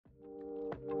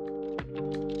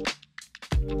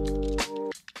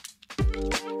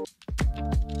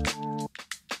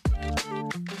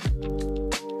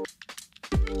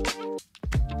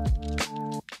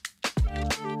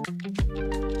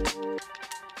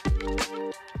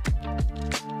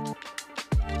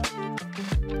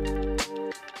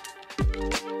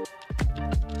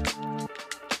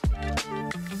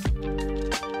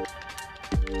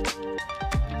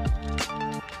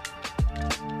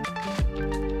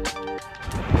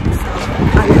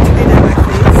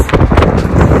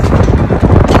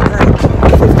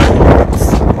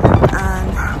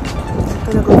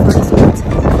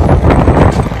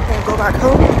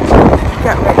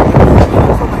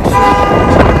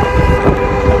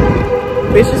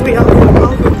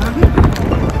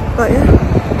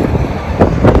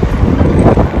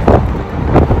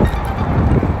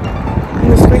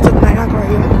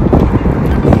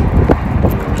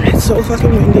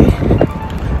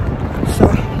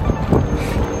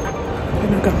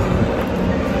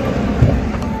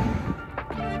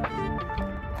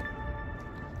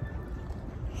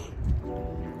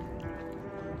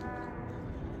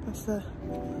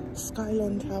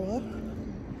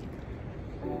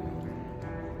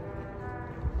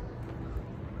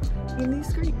in these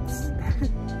streets.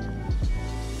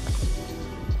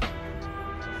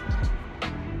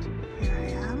 Here I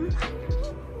am.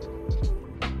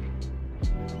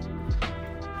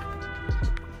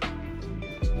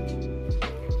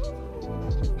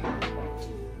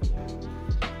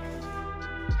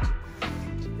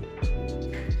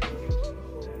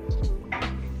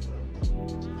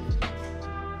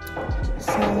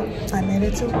 So I made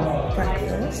it to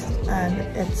breakfast and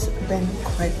it's been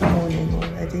quite the morning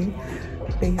already.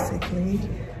 Basically,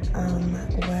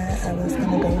 where I was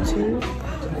gonna go to,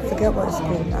 I forget what it's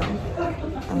called now.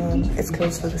 It's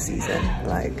closed for the season.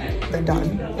 Like, they're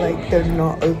done. Like, they're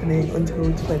not opening until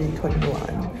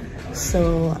 2021.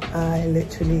 So I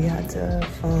literally had to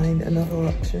find another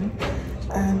option.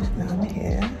 And now I'm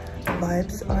here. The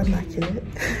vibes are immaculate.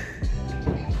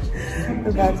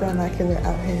 The vibes are immaculate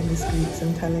out here in the streets,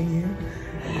 I'm telling you.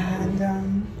 And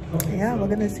yeah, we're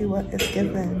gonna see what it's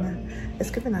given. It's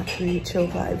given actually chill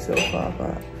vibes so far,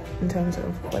 but in terms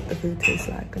of what the food tastes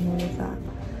like and all of that.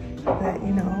 But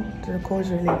you know, the decor's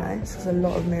really nice. There's a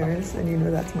lot of mirrors and you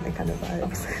know that's my kind of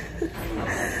vibes.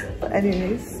 But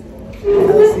anyways,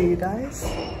 I'll see you guys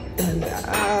in the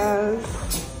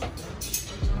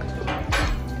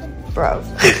bro.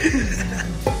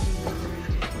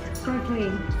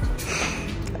 Champagne.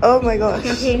 Oh my gosh.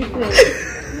 Champagne food.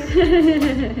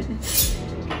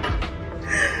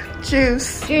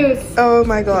 Juice. Juice. Oh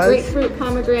my gosh. Grapefruit,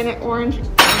 pomegranate, orange, and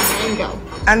mango.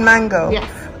 And mango. Yes.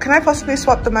 Can I possibly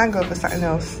swap the mango for something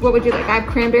else? What would you like? I have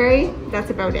cranberry. That's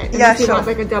about it. Yeah, Unless you sure. want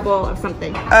like a double of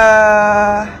something.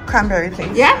 Cranberry,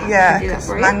 please. Yeah. Yeah. Do that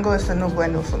for you. Mango is a no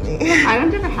bueno for me.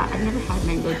 I've never had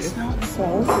mango juice.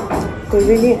 So they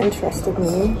really interested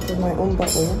me with my own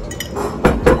bottle.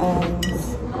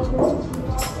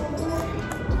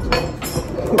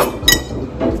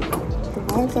 The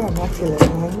vibes are immaculate,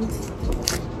 man.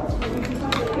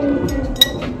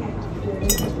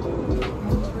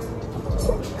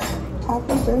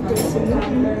 Happy birthday to me.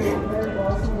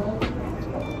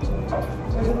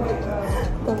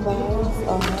 The vibes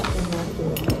are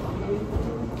immaculate.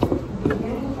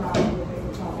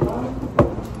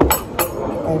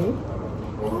 Ready?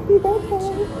 Happy birthday!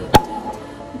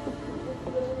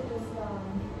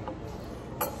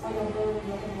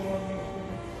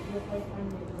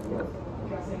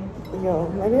 Yo,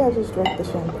 maybe I just drank the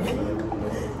champagne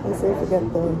and say forget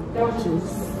the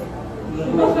juice.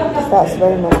 That's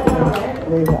very much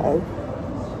my vibe.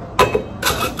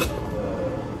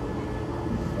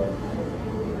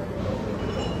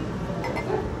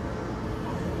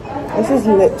 This is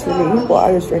literally what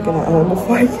I was drinking at home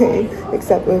before I came,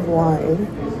 except with wine,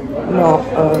 not.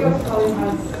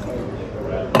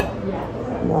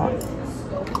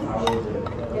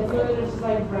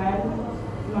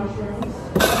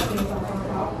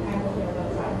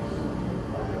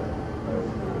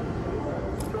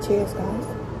 Cheers, guys.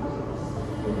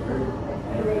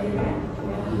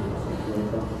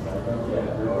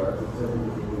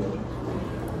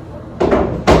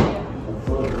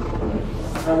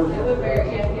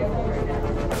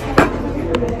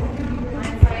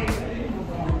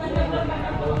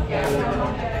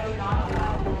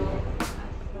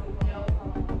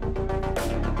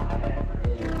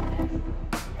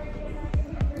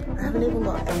 I haven't even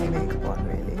got any makeup on,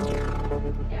 really.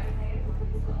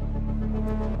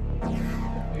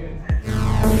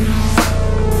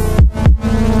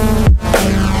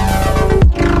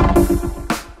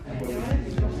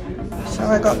 So I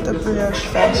got the brioche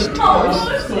fresh toast.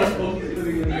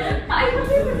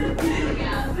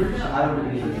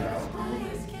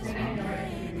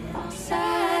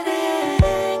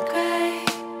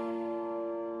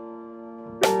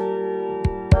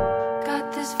 Got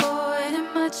this void in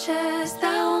my chest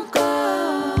that won't go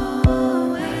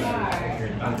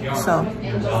away. So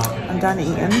I'm done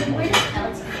eating.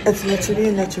 It's literally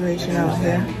an iteration out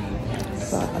here,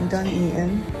 but I'm done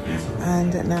eating,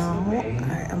 and now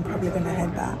I am probably gonna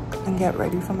head back and get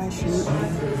ready for my shoot.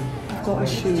 I've got a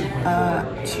shoot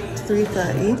at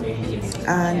 3:30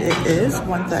 and it is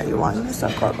 1:31, so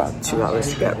I've got about 2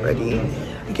 hours to get ready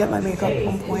and get my makeup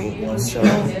on point. So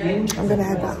I'm gonna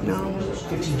head back now.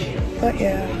 But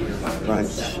yeah,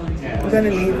 brunch. I'm gonna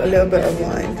leave a little bit of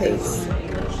wine because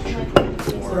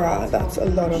that's a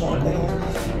lot of alcohol.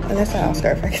 Unless I ask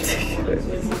her if I can take it with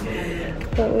me.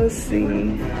 But we'll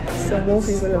see. So more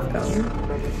people have come.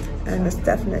 And it's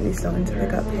definitely starting to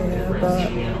pick up here.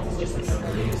 But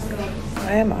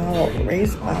I am out.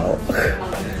 Ray's out.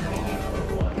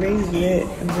 Ray's lit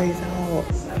and Ray's out.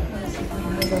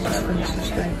 Maybe I'll just finish this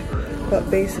drink. But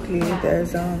basically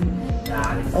there's a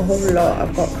whole lot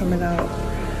I've got coming out.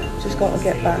 Just gotta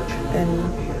get back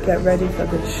and get ready for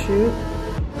the shoot,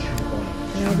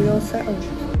 and I'll be all settled.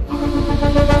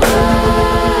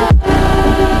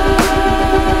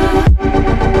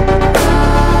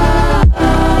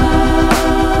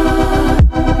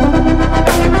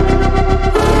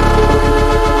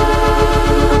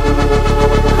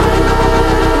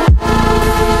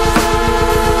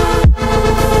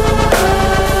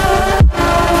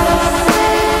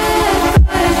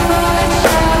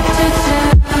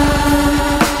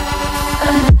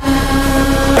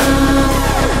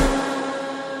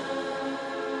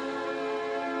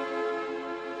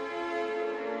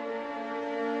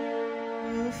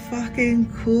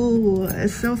 Fucking cool.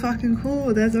 It's so fucking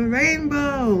cool. There's a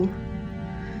rainbow.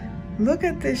 Look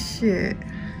at this shit.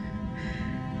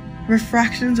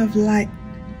 Refractions of light.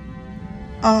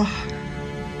 Oh.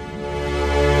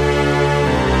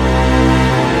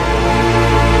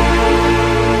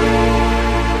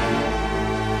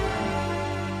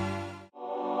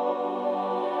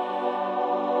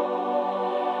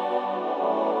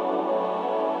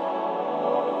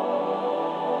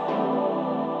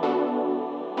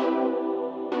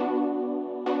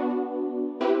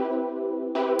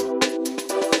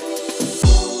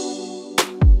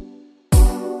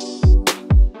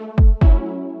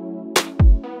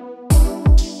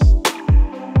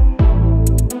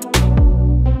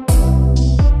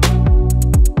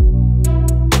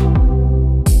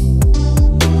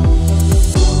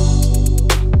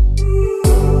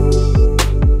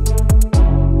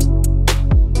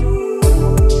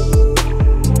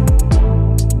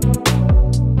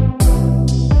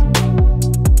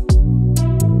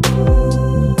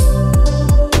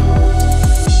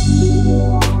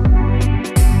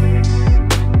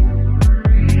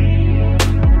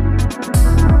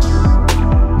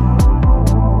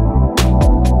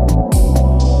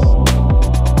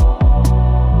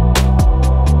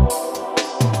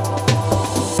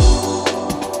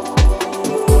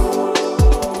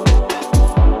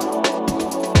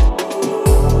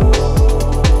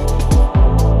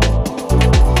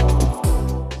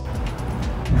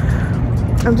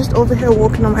 I'm just over here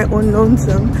walking on my own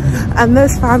lonesome, and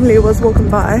this family was walking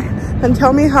by, and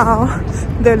tell me how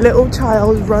their little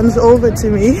child runs over to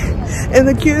me in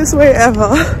the cutest way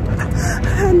ever,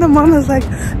 and the mom was like,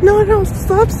 no,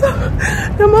 stop.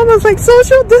 The mom was like,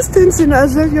 social distancing,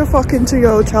 as if your fucking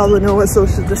 2-year-old child would know what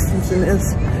social distancing is.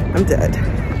 I'm dead.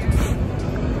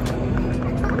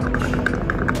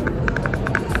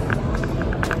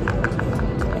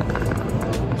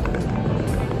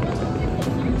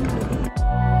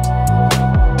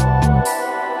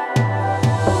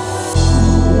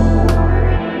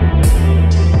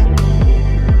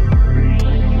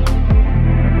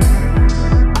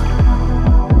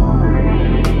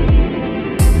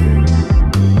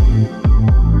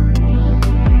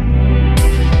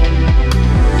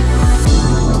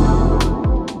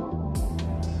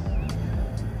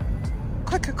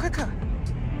 Quicker.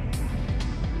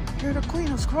 You're the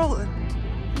queen of scrolling.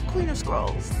 The queen of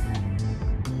scrolls.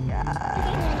 Yeah.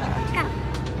 Go.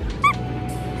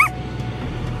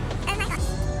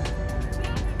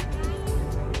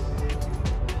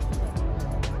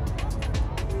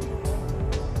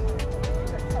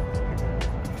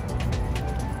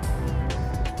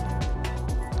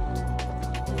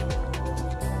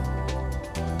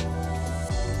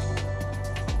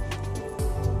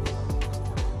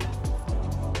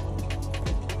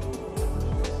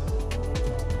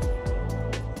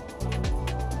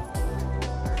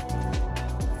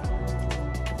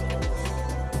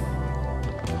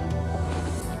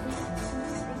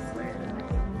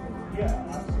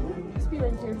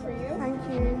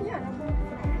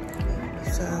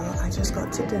 So I just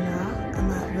got to dinner.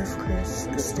 I'm at Ruth Chris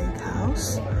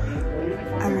Steakhouse.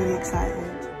 I'm really excited.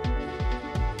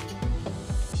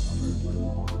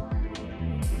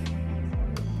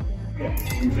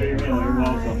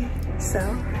 Hi. So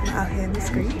I'm out here in the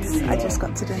streets. I just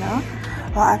got to dinner.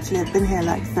 Well, actually I've been here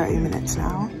like 30 minutes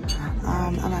now.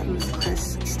 I'm at Ruth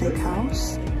Chris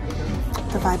Steakhouse.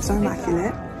 The vibes are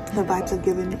immaculate. The vibes are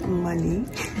giving money.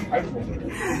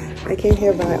 I came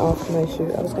here right after my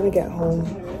shoot. I was gonna get home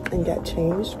and get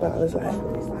changed, but I was like,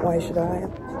 why should I?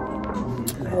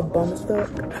 I had a bum stock.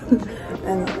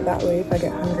 And that way, if I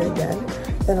get hungry again,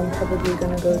 then I'm probably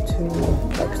gonna go to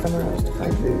like somewhere else to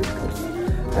find food. Cause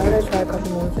I want to try a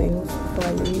couple more things before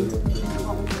I leave.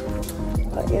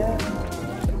 But yeah,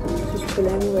 just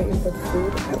chilling, waiting for the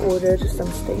food. I ordered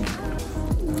some steak.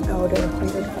 I ordered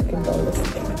 $100 fucking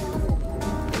steak.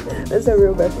 It's a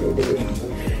real birthday day.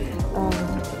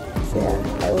 So yeah,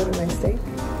 I ordered my steak.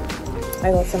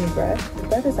 I got some bread. The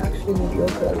bread is actually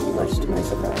mediocre, much to my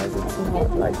surprise. It's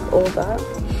not like all that.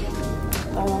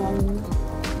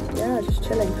 Yeah, just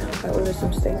chilling. I ordered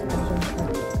some steak and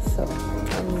shrimp, so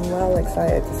I'm well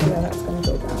excited to see how that's gonna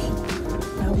go down.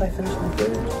 I hope I finish my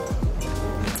food.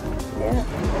 Yeah.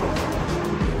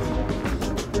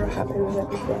 Real happy with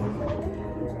everything.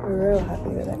 Real happy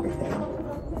with everything.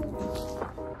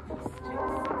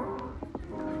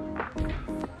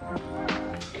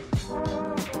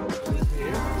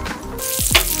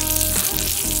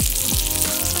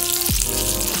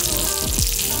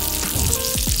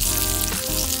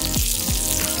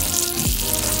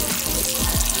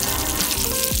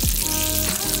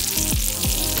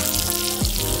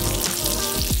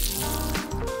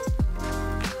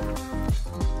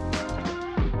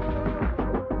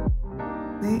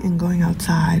 And going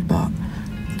outside, but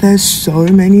there's so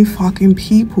many fucking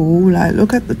people. Like,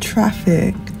 look at the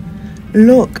traffic.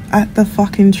 Look at the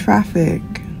fucking traffic.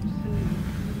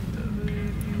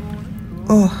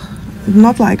 Oh,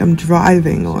 not like I'm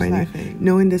driving or anything,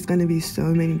 knowing there's gonna be so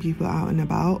many people out and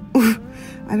about.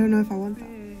 I don't know if I want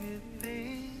that.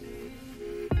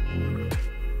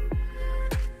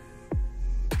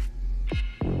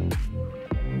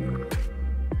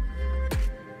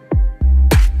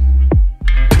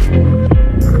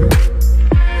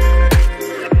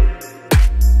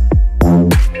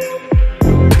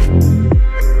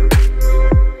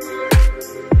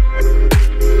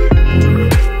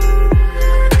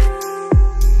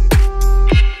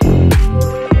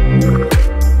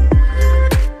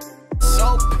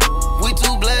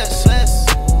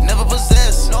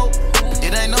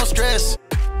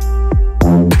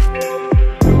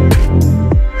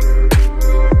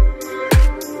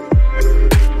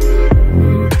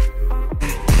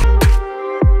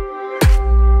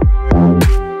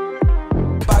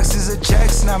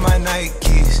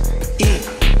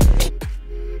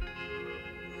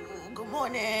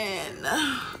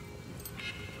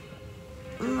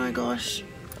 Oh my gosh,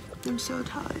 I'm so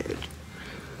tired.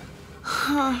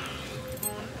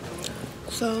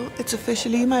 So it's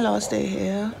officially my last day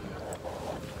here.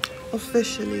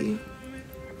 Officially.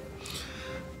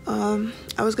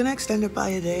 I was gonna extend it by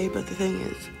a day, but the thing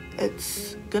is,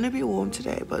 it's gonna be warm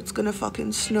today, but it's gonna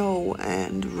fucking snow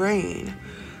and rain.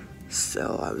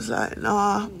 So I was like,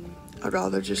 nah, I'd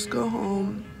rather just go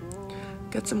home,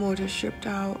 get some orders shipped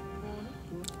out,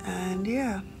 and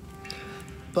yeah.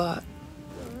 But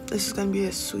this is gonna be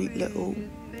a sweet little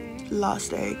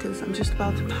last day because I'm just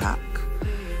about to pack.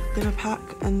 I'm gonna pack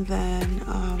and then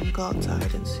go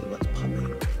outside and see what's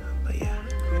popping.